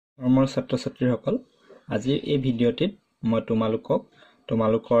মোৰ ছাত্ৰ-ছাত্ৰীসকল আজিৰ এই ভিডিঅ'টিত মই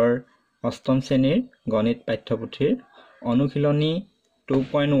তোমালোকৰ অষ্টম শ্ৰেণীৰ গণিত পাঠ্যপুথিৰ অনুশীলনী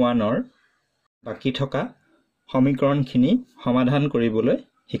 2.1 ৰ বাকি থকা সমীকৰণখিনি সমাধান কৰিবলৈ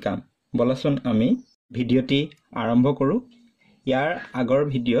শিকাম। বলাচোন আমি ভিডিঅ'টি আৰম্ভ কৰোঁ। ইয়াৰ আগৰ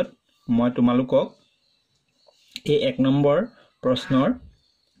ভিডিঅ'ত মই তোমালোকক এই 1 নম্বৰ প্ৰশ্নৰ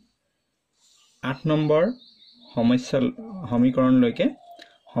 8 নম্বৰ সমীকৰণলৈকে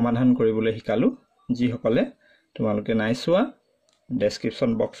সমাধান কৰিবলৈ শিকালো। যিসকলে তোমালোকে নাই চোৱা ডেসক্ৰিপচন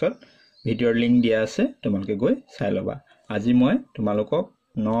বক্সত ভিডিঅ'ৰ লিংক দিয়া আছে, তোমালোকে গৈ চাই ল'বা। আজি মই তোমালোকক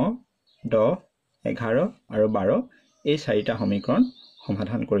 9, 10, 11 আৰু 12 এই 4টা সমীকৰণ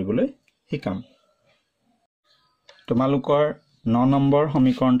সমাধান কৰিবলৈ শিকাম। তোমালোকৰ 9 নম্বৰ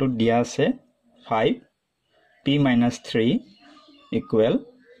সমীকৰণটোত দিয়া আছে 5p - 3 =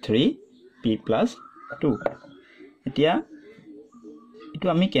 3p + 2। এতিয়া এটো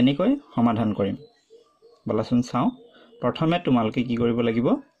আমি কেনেকৈ সমাধান কৰিম বলাচোন চাও। প্ৰথমে তোমালোকে কি কৰিব লাগিব,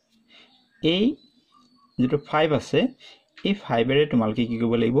 এই যেটো 5 আছে এই 5 এৰে তোমালোকে কি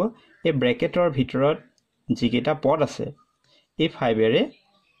কৰিব লাগিব, এই ব্ৰেকেটৰ ভিতৰত যিকেইটা পদ আছে এই 5 এৰে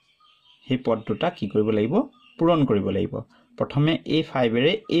সেই পদ দুটা কি কৰিব লাগিব, পূৰণ কৰিব লাগিব। প্ৰথমে এই 5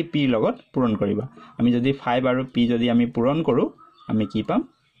 এৰে এই p লগত পূৰণ কৰিবা। আমি যদি 5 আৰু p যদি আমি পূৰণ কৰো আমি কি পাম,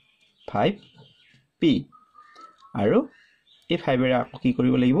 5p। আৰু এই 5 এৰে আকৌ কি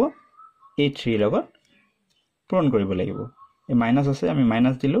কৰিব লাগিব, এই 3 লগত পূৰণ কৰিব লাগিব। এই মাইনাস আছে আমি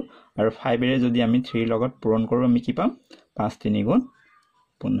মাইনাস দিলো, আৰু 5 এৰে যদি আমি 3 লগত পূৰণ কৰো আমি কি পাম, 5 × 3 =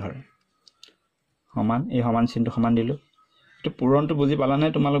 15 সমান এই সমান চিহ্নটো সমান দিলো। এটো পূৰণটো বুজি পালা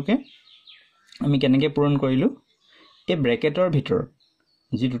নাই তোমালোকে? আমি কেনেকৈ পূৰণ কৰিলো, এই ব্ৰেকেটৰ ভিতৰত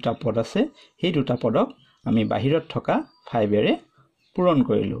যি দুটা পদ আছে সেই দুটা পদক আমি বাহিৰত থকা 5 এৰে পূৰণ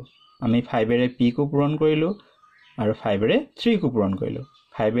কৰিলো। আমি 5 এৰে p কো পূৰণ কৰিলো আৰু 5 এৰে 3 কো পূৰণ কৰিলো।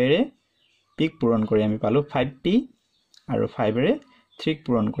 5 এৰে p ক পূৰণ কৰি আমি পালো 5p আৰু 5 এৰে 3 ক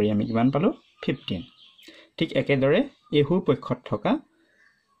পূৰণ কৰি আমি কিমান পালো, 15। ঠিক একেদৰে এই হু পক্ষত থকা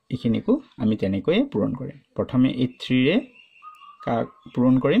এইখিনিকো আমি তেনেকৈ পূৰণ কৰিম। প্ৰথমে এই 3 ৰে কাক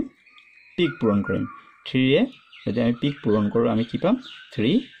পূৰণ কৰিম, p ক পূৰণ কৰিম। 3 ৰে যদি আমি p ক পূৰণ কৰো আমি কি পাম,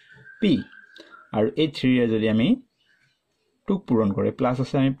 3p। আৰু এই 3 ৰে যদি আমি 2 ক পূৰণ কৰে প্লাস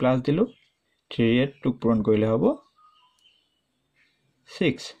আছে আমি প্লাস দিলো, 3 ৰে 2 ক পূৰণ কৰিলে হ'ব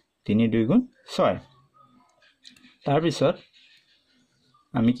 6, 3 × 2 = 6। তাৰ পিছত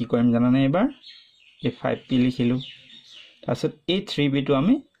আমি কি কৰিম জানানে, এবাৰ এই 5p লিখিলো। তাৰ পিছত এই 3b টো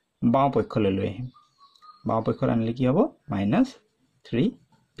আমি বাও পক্ষলৈ লৈ আহিম। বাও পক্ষত আনিলে কি হ'ব,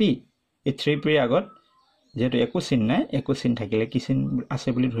 -3p। এই 3p ৰ আগত যেহেতু একো চিহ্ন নাই, একো চিহ্ন থাকিলে কি চিহ্ন আছে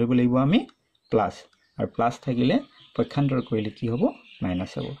বুলি ধৰিব লাগিব আমি, প্লাস। আৰু প্লাস থাকিলে পক্ষান্তৰ কৰিলে কি হ'ব,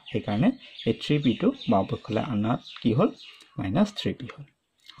 মাইনাস হ'ব। সেই কাৰণে এই 3p টো বাও পক্ষলৈ আনাত কি হ'ল, -3p হ'ল।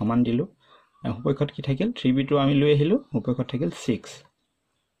 সমান দিলো। হুপক্ষত কি থাকিল, 3b টো আমি লৈ আহিলো, হুপক্ষত থাকিল 6।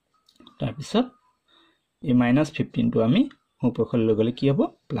 তাৰ পিছত এই -15 টো আমি হুপক্ষলৈ লৈ গলে কি হ'ব,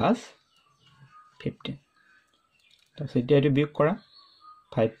 +15। তাৰ পিছত এতিয়া এটো বিয়োগ কৰা,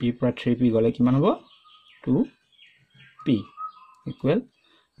 5p পৰা 3p গলে কিমান হ'ব, 2p =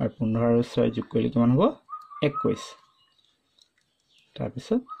 আৰু 15 আৰু 6 যোগ কৰিলে কিমান হ'ব, 21। তাৰ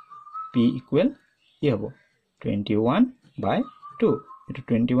পিছত p = কি হ'ব, 21/2। এটো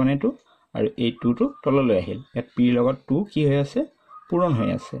 21 এটো আৰু এই 2 টো তললৈ আহিল। ইয়াত p লগত 2 কি হৈ আছে, পূৰণ হৈ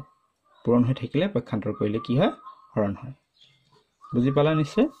আছে। পূৰণ হৈ থাকিলে পক্ষান্তৰ কৰিলে কি হয়, হৰণ হয়। বুজি পালা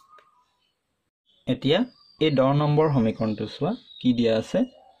নিশ্চয়? এতিয়া এই 10 নম্বৰ সমীকৰণটো চোৱা, কি দিয়া আছে,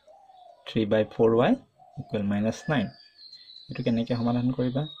 3/4y = -9। এটো কেনেকৈ সমাধান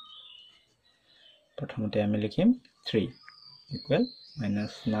কৰিবা, প্ৰথমতে আমি লিখিম 3 =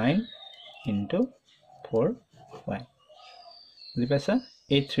 -9 × 4y। বুজি পাইছা?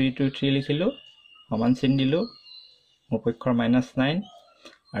 এই 3 টো 3 লিখিলো, সমান চিহ্ন দিলো, হুপক্ষৰ -9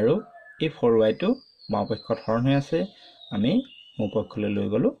 আৰু এই 4y টো বাও পক্ষত হৰণ হৈ আছে, আমি হুপক্ষলৈ লৈ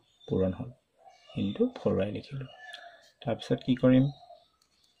গলো, পূৰণ হ'ল, কিন্তু 4y লিখিলো। তাৰ পিছত কি কৰিম,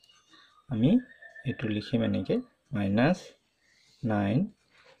 আমি এটো লিখিম এনেকে, -9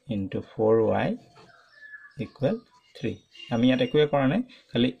 × 4y = 3। আমি ইয়াত একোৱে কৰা নাই,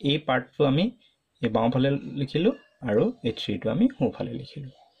 খালি এই পাৰ্টটো আমি এই বাওঁফালে লিখিলো আৰু এই 3 টো আমি সোঁফালে লিখিলো।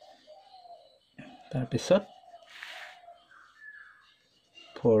 তাৰ পিছত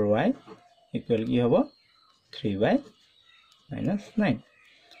 4y = কি হ'ব, 3/-9।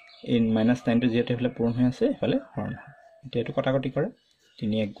 এই -9 টো যেহেতু এফালে পূৰণ হৈ আছে, এফালে হৰণ হয়। এতিয়া এটো কটাকটি কৰা,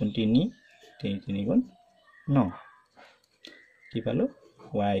 3 × 1 = 3, 3 × 3 = 9। কি পালো,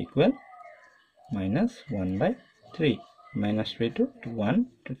 y = -1/3। -3 টো 1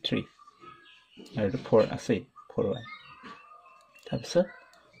 to 3 আৰু 4 আছে, 4y। তাৰ পিছত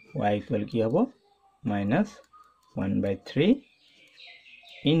y equal কি হ'ব minus 1/3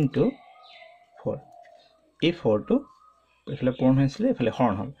 into 4 এই 4 টো এফালে পূৰণ হৈছিল এফালে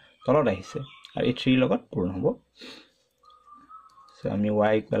হৰণ হ'ল তলত আহিছে আৰু এই 3 লগত পূৰণ হ'ব সো আমি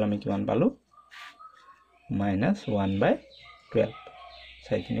y equal আমি কিমান পালো minus 1/12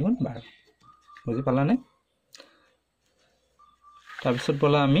 4 গুণ 12 বুজি পালানে তাৰ পিছত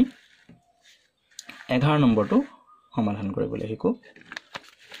বলা আমি 11 নম্বৰটো সমাধান কৰিবলৈ শিকো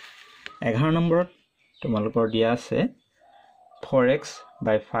 11 নম্বৰত তোমালোকৰ দিয়া আছে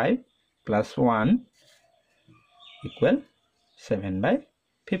 4x/5 plus 1 equal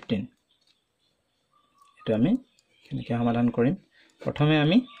 7/15 এটা আমি কেনেকৈ সমাধান কৰিম প্ৰথমে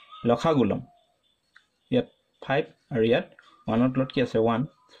আমি লসাগু লম ইয়াত 5 আৰু ইয়াত 1 ৰ তলত কি আছে 1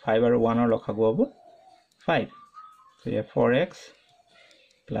 5 আৰু 1 ৰ লসাগু হ'ব 5 so ইয়াত 4x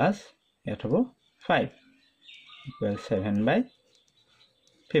plus ইয়াত হ'ব 5 equal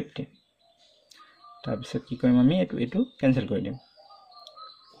 7/15 তাৰ পিছত কি কৰিম আমি এটো ক্যান্সেল কৰি দিম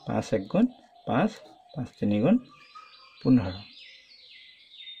 5 1 গুণ 5 5 3 গুণ 15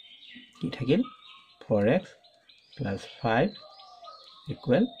 কি থাকিল 4x plus 5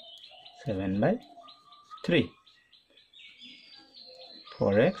 equal 7/3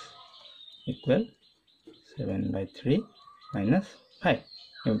 4x equal 7/3 minus 5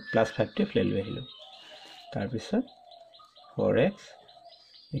 plus 5 টো ফ্লেল লৈ আহিলো তাৰ পিছত 4x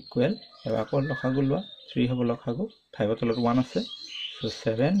equal এবাকো লসাগু লোৱা 3 হ'ব লসাগু 5 ৰ তলত 1 আছে so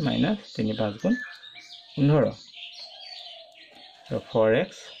 7 minus 3 5 গুণ 15 so 4x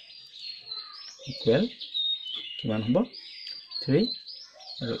equal কিমান হ'ব 3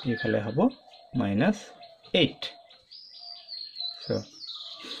 আৰু ইফালে হ'ব minus 8 so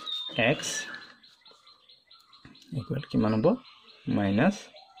x equal কিমান হ'ব minus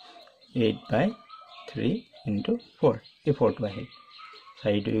 8/3 into 4 এই 4 টো আহিল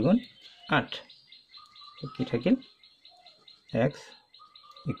 4 2 গুণ 8 so কি থাকিল x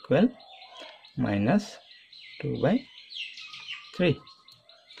equal minus 2/3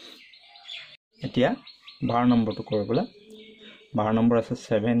 এতিয়া 12 নম্বৰটো কৰিবলৈ 12 নম্বৰ আছে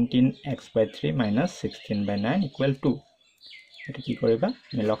 17x/3 minus 16/9 equal 2 এটা কি কৰিবা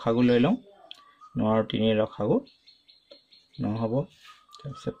আমি লসাগু লৈ লওঁ 9 আৰু 3 লসাগু 9 হ'ব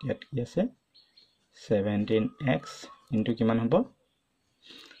তাৰপিছত ইয়াত কি আছে 17x into কিমান হ'ব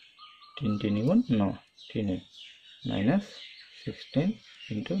 3 3 গুণ 9 3 minus 16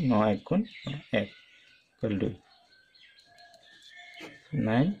 into 9 1 গুণ 1 equal 2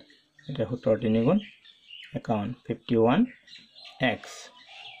 9 এটা 17 3 গুণ 51 51x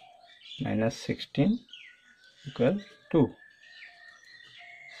minus 16 equal 2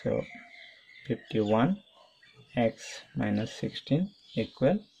 so 51x minus 16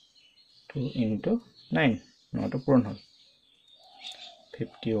 equal 2 into 9 not a purn hole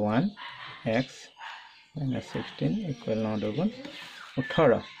 51x minus 16 equal not open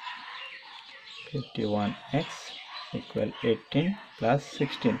 18 51x equal 18 plus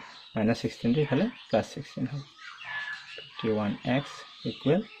 16 minus 16 plus 16 51x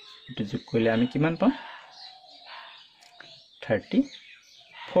equal to equal আমি কিমান পাম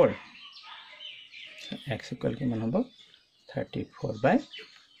 34 x equal কিমান হ'ব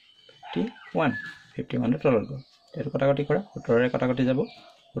 34/51 51 তলত গ'ল এটো কটাকটি কৰা 17 ৰে কটাকটি যাব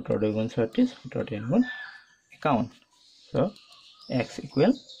 17 2 গুণ 36 17 3 গুণ 51 so x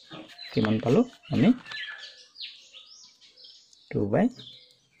equal কিমান পালো আমি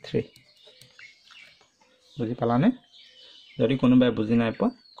 2/3 বুজি পালানে যদি কোনোবাই বুজি নাই পোৱা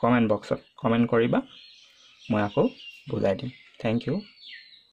কমেন্ট বক্সত কমেন্ট কৰিবা মই আকৌ বুজাই দিম থ্যাংক ইউ